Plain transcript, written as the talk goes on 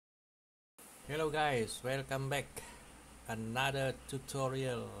Hello guys, welcome back. Another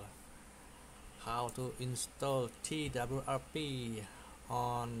tutorial how to install TWRP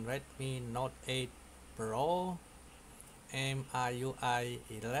on Redmi Note 8 Pro, Miui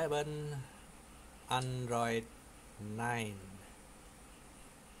 11, Android 9.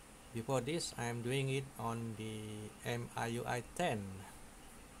 Before this, I'm doing it on the Miui 10.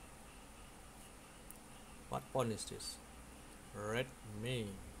 What phone is this? Redmi.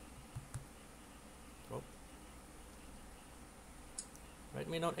 Oh.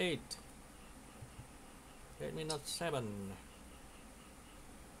 Redmi Note 8, Redmi Note 7.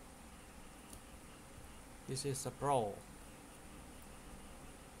 This is a Pro,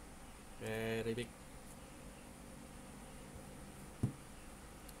 very big.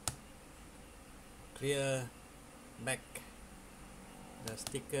 Clear back. The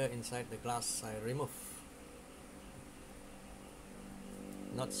sticker inside the glass I remove.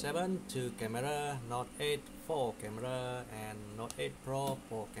 Note 7 2 camera, Note 8 4 camera, and Note 8 Pro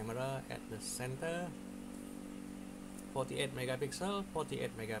 4 camera at the center. 48 megapixel,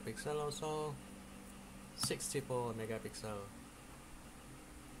 48 megapixel also, 64 megapixel.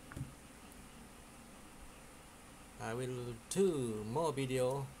 I will do more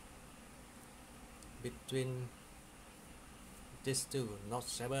video between these two, Note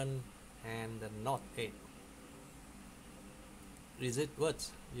 7 and the Note 8. Is it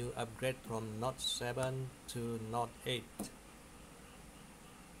worth you upgrade from Note 7 to Note 8?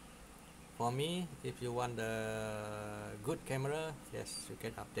 For me, if you want a good camera, yes, you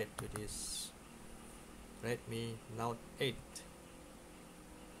can update to this Redmi Note 8.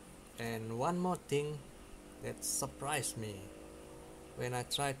 And one more thing that surprised me, when I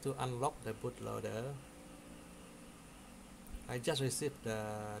tried to unlock the bootloader, I just received the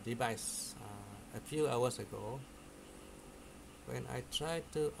device a few hours ago. When I try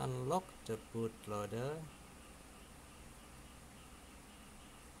to unlock the bootloader,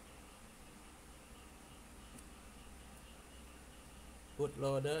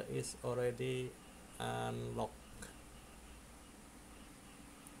 bootloader is already unlocked.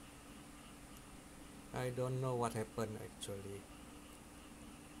 I don't know what happened actually.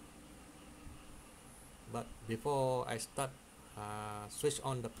 But before I start switch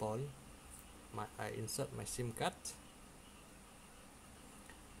on the phone, I insert my SIM card.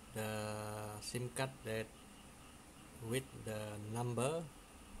 The SIM card that with the number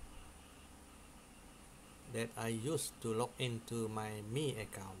that I used to log into my Miui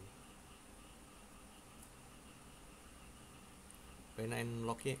account. When I'm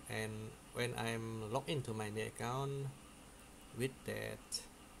logged into my Miui account with that,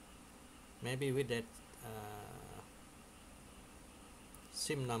 maybe with that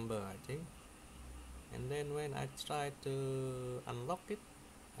SIM number, I think. And then when I try to unlock it,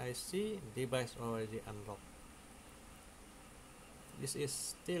 I see device already unlocked. This is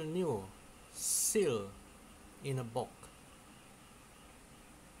still new, sealed in a box.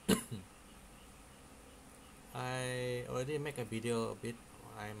 I already make a video of it.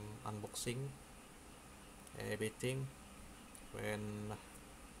 I'm unboxing everything when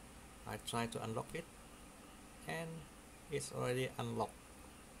I try to unlock it, and it's already unlocked,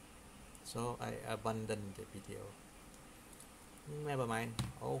 so I abandoned the video. Never mind.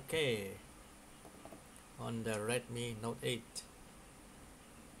 Okay, on the Redmi Note 8,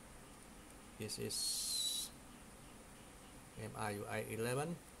 this is Miui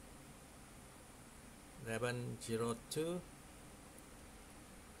 11.02,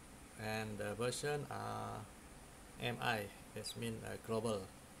 and the version are MI, that means global.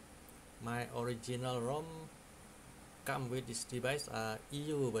 My original ROM come with this device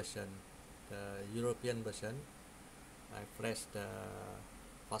EU version, the European version. I flash the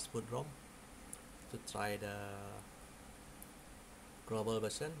fastboot ROM to try the global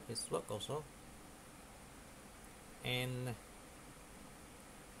version. It's work also, and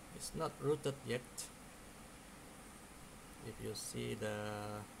it's not rooted yet. If you see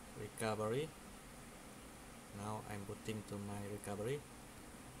the recovery, now I'm booting to my recovery.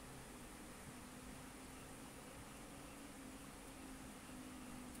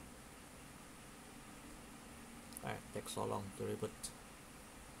 It takes so long to reboot.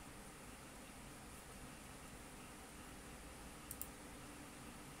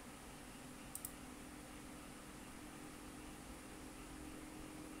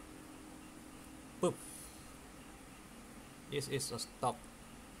 Boom. This is a stock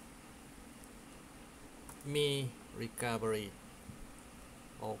Miui recovery.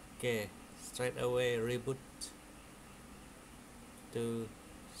 Okay, straight away reboot to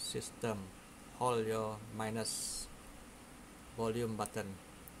system. Hold your minus volume button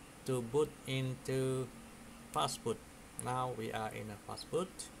to boot into fast boot. Now we are in a fast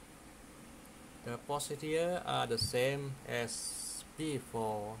boot. The procedure are the same as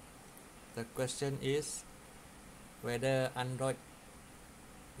before. The question is whether Android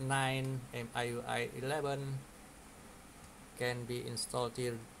 9 MIUI 11 can be installed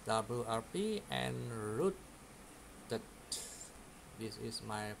TWRP and rooted. This is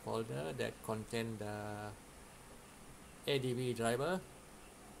my folder that contains the ADB driver,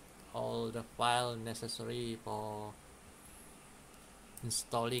 all the file necessary for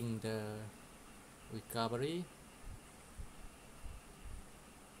installing the recovery.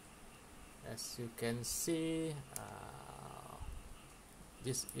 As you can see,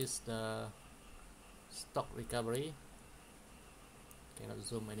 this is the stock recovery. Cannot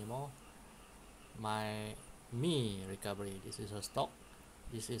zoom anymore. My Miui recovery, this is a stock.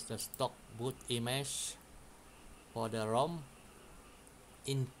 This is the stock boot image for the ROM.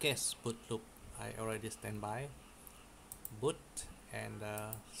 In case boot loop, I already stand by boot and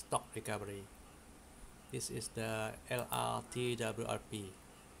stock recovery. This is the LRTWRP.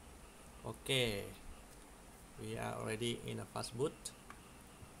 Okay, we are already in a fast boot.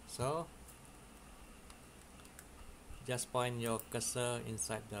 So just point your cursor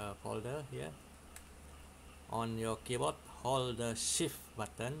inside the folder here. On your keyboard, hold the shift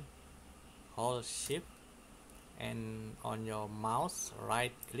button, hold shift, and on your mouse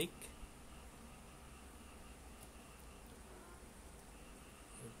right click,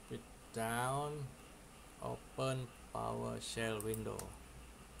 put down, open PowerShell window.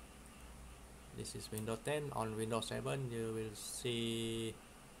 This is Windows 10. On Windows 7 you will see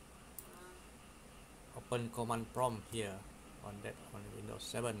open command prompt here on Windows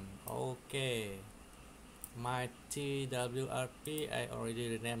 7. Okay, my TWRP I already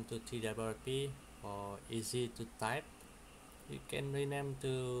renamed to TWRP for easy to type. You can rename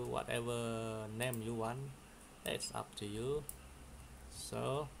to whatever name you want, that's up to you.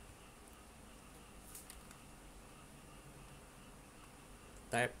 So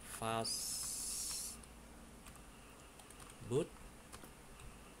type fast boot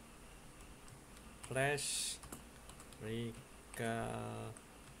flash recovery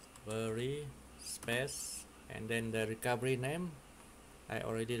space, and then the recovery name. I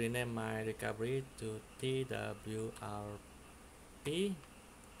already renamed my recovery to TWRP,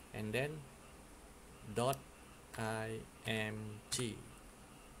 and then .img,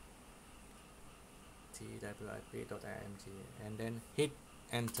 TWRP.img, and then hit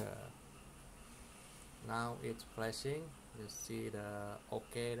enter. Now it's flashing. You see the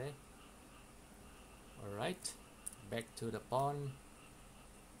OK there. Alright, back to the phone.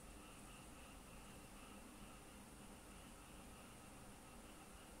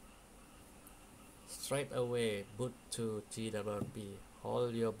 Straight away boot to TWRP.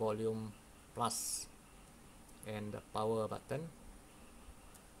 Hold your volume plus and the power button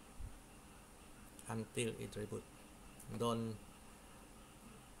until it reboot. Don't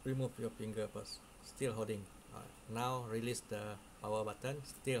remove your finger first. Still holding. Now release the power button.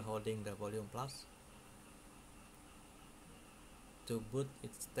 Still holding the volume plus. To boot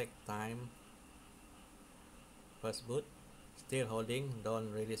it takes time. First boot. Still holding.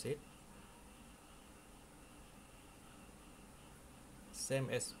 Don't release it. Same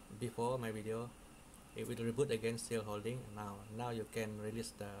as before my video, it will reboot again, still holding. Now you can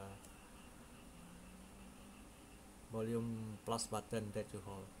release the volume plus button that you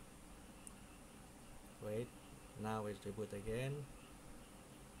hold. Wait, now it reboot again.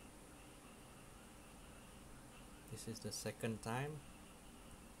 This is the second time.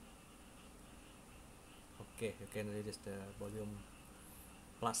 Okay, you can release the volume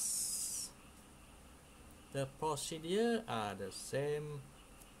plus. The procedure are the same.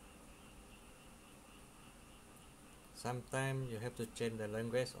 Sometimes you have to change the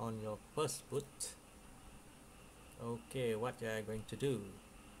language on your first boot. Okay, what you are going to do?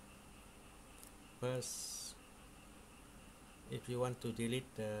 First, if you want to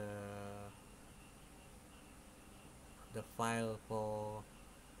delete the file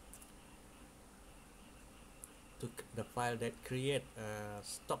the file that create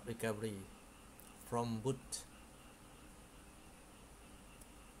stop recovery from boot.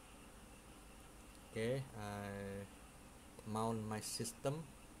 Okay, I mount my system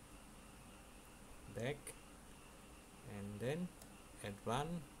back and then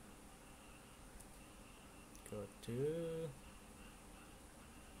advanced, go to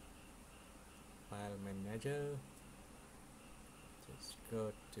file manager, just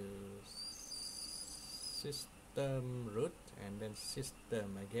go to system root and then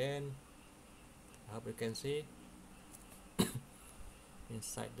system again. I hope you can see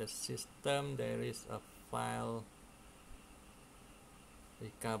Inside the system there is a file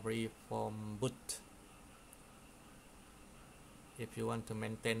recovery from boot. If you want to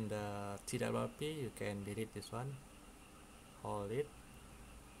maintain the TWRP, you can delete this one, hold it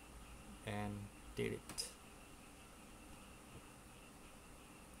and delete,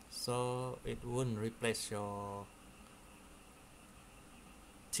 so it won't replace your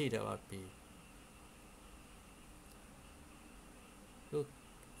TWRP.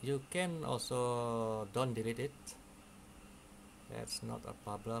 You can also don't delete it, that's not a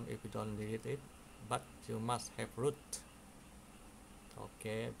problem if you don't delete it, but you must have root.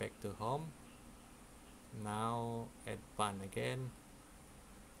 Okay, back to home. Now advanced again.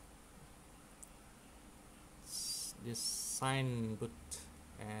 This sign boot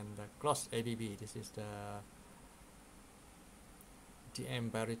and close ABB. This is the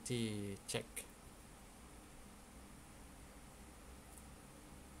DM parity check.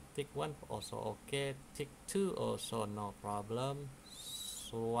 Tick 1 also okay. Tick 2 also no problem.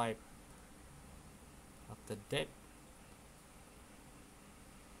 Swipe. After that,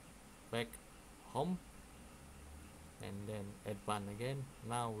 back home and then advance again.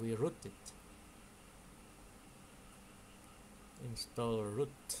 Now we root it. Install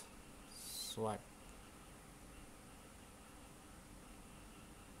root. Swipe.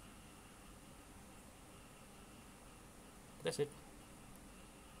 That's it.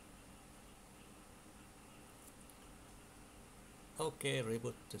 Okay,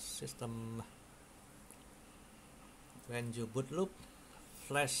 reboot the system. When you boot loop,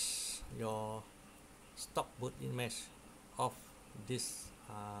 flash your stock boot image of this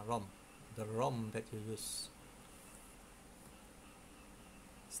ROM, the ROM that you use.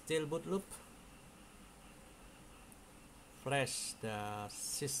 Still boot loop, flash the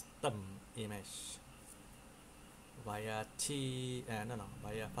system image via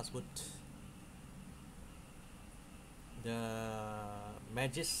via fastboot. The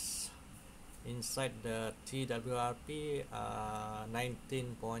images inside the TWRP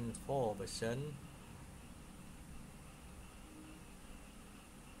 19.4 version.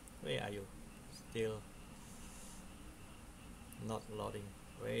 Where are you? Still not loading.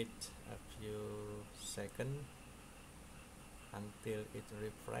 Wait a few seconds until it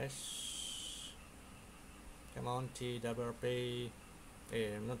refresh. Come on, TWRP.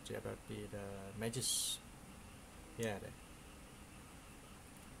 Not TWRP, the images. Yeah,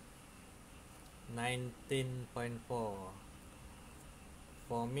 19.4.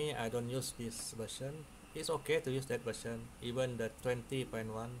 For me, I don't use this version. It's okay to use that version, even the 20.1,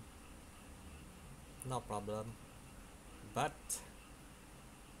 no problem. But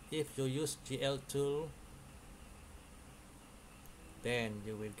if you use GL tool, then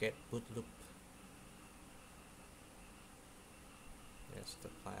you will get boot loop. That's the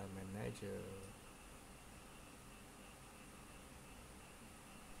file manager.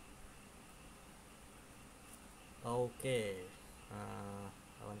 Okay,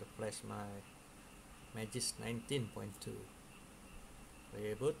 I want to flash my Magis 19.2.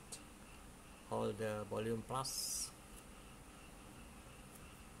 Reboot, hold the volume plus.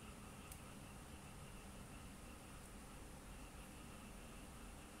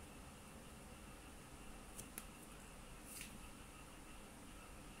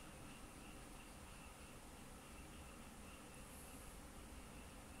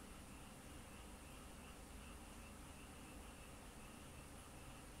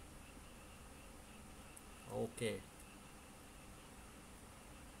 Okay,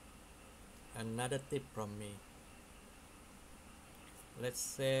 another tip from me. Let's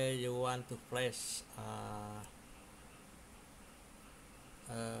say you want to flash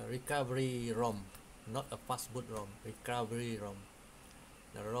a recovery ROM, not a fastboot ROM, recovery ROM,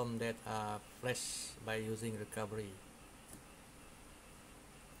 the ROM that are flashed by using recovery.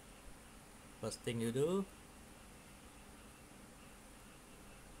 First thing you do,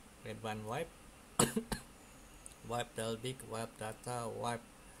 advanced wipe. Wipe Dalvik, wipe data, wipe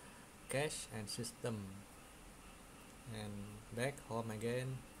cache and system, and back home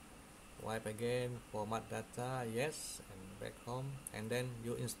again, wipe again, format data, yes, and back home, and then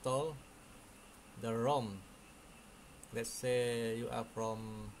you install the ROM. Let's say you are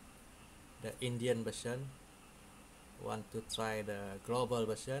from the Indian version, want to try the global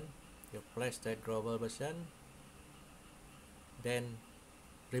version, you flash that global version, then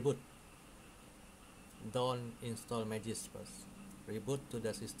reboot. Don't install Magis first. Reboot to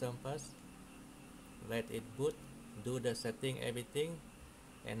the system first. Let it boot. Do the setting, everything,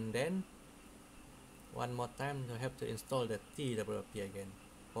 and then one more time you have to install the TWRP again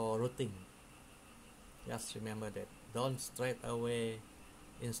for routing. Just remember that. Don't straight away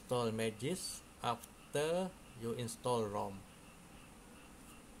install Magis after you install ROM.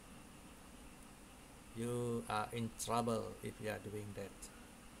 You are in trouble if you are doing that.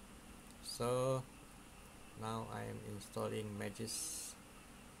 So now I am installing Magis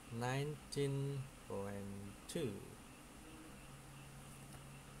 19.2.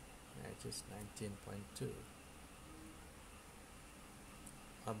 Magis 19.2.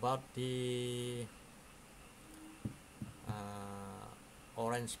 About the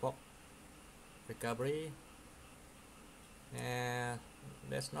orange box recovery,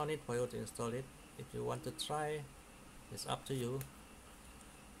 there's no need for you to install it. If you want to try, it's up to you,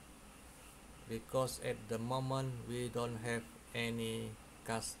 because at the moment we don't have any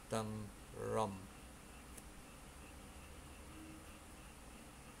custom ROM.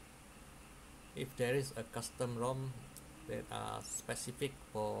 If there is a custom ROM that are specific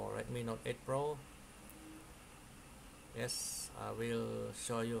for Redmi Note 8 Pro, yes, I will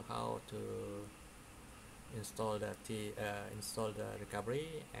show you how to install the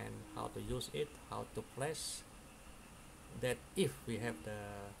recovery and how to use it, how to flash that if we have the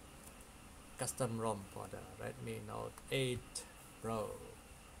custom ROM for the Redmi Note 8 Pro.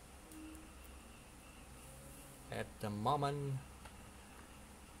 At the moment,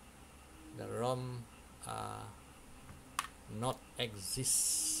 the ROM not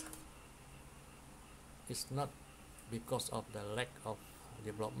exists. It's not because of the lack of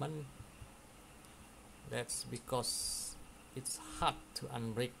development. That's because it's hard to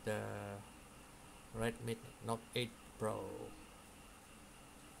unbrick the Redmi Note 8 Pro.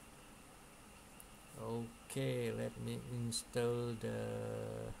 Okay, let me install the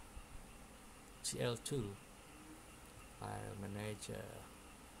GL2 file manager,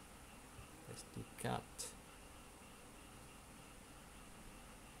 SD card.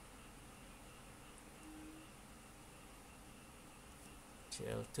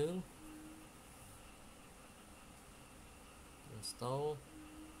 GL2, install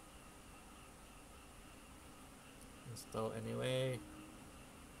anyway.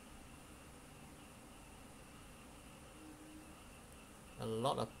 A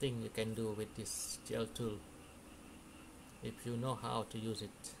lot of things you can do with this GL2 if you know how to use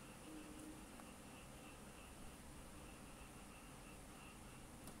it.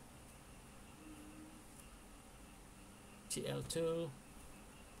 GL2,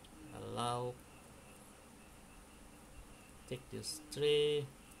 allow, take this tree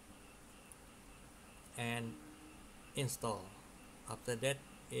and install. After that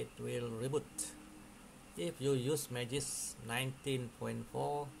it will reboot. If you use Magis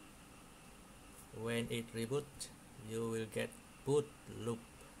 19.4, when it reboot you will get boot loop.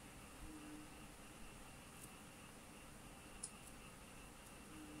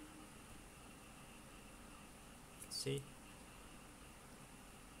 See,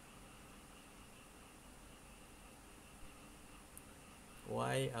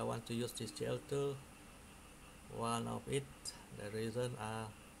 why I want to use this GL2? One of it, the reason are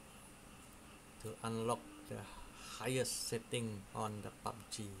to unlock the highest setting on the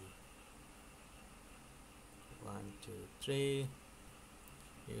PUBG. 1, 2, 3.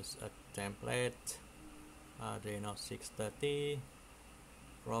 Use a template Adreno 630.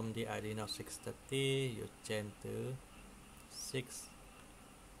 From the Adreno 630 you change to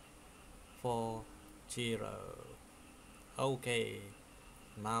 640. Okay,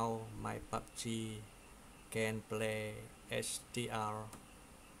 now my PUBG can play HDR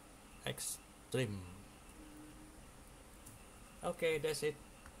Extreme. Okay, that's it,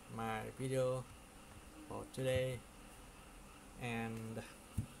 my video for today, and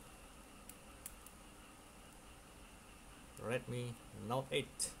Redmi Note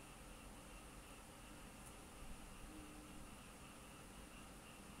 8.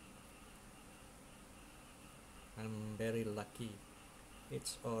 I'm very lucky,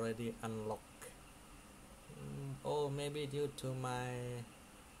 it's already unlocked. Or maybe due to my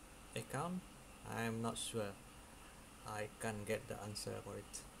account, I'm not sure. I can't get the answer for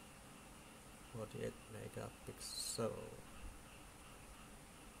it. 48 megapixel.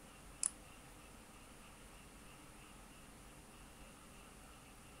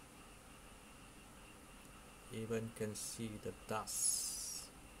 Even can see the dust,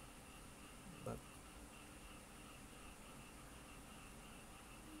 but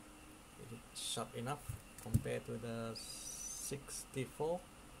is it sharp enough compared to the 64?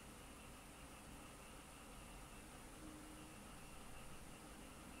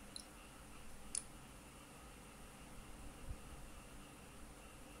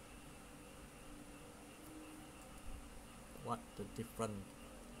 What the difference?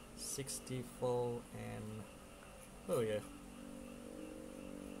 64 and oh yeah,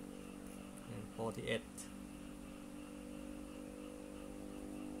 48.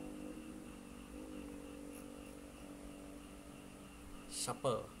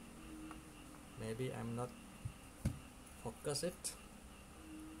 Sharper. Maybe I'm not focus it.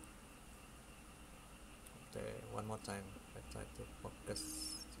 Okay, one more time. I try to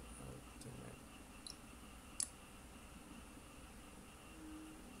focus.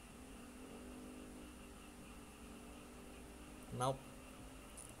 Nope.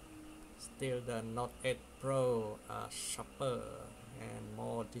 Still the Note 8 Pro are sharper and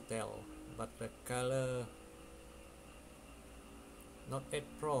more detailed, but the color Note 8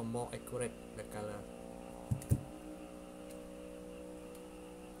 Pro more accurate. The color,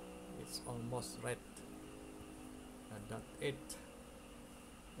 it's almost red. Note 8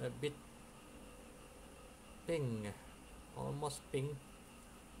 a bit pink, almost pink.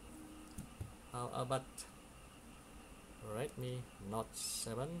 How about Redmi Note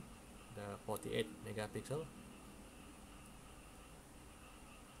 7, the 48 megapixel?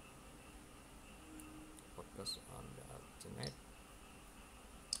 Focus on the alternate.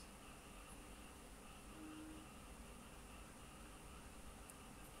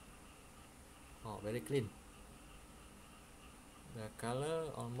 Oh, very clean. The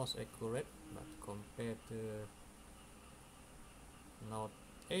color almost accurate, but compared to Note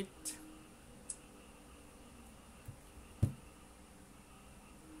 8,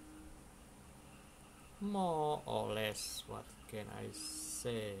 more or less, what can I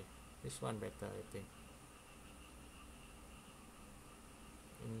say? This one better, I think.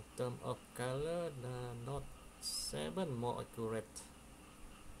 In terms of color, the Note 7 more accurate.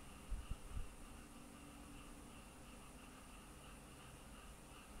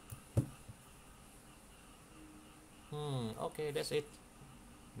 Okay, that's it.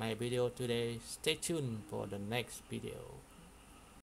 My video today. Stay tuned for the next video.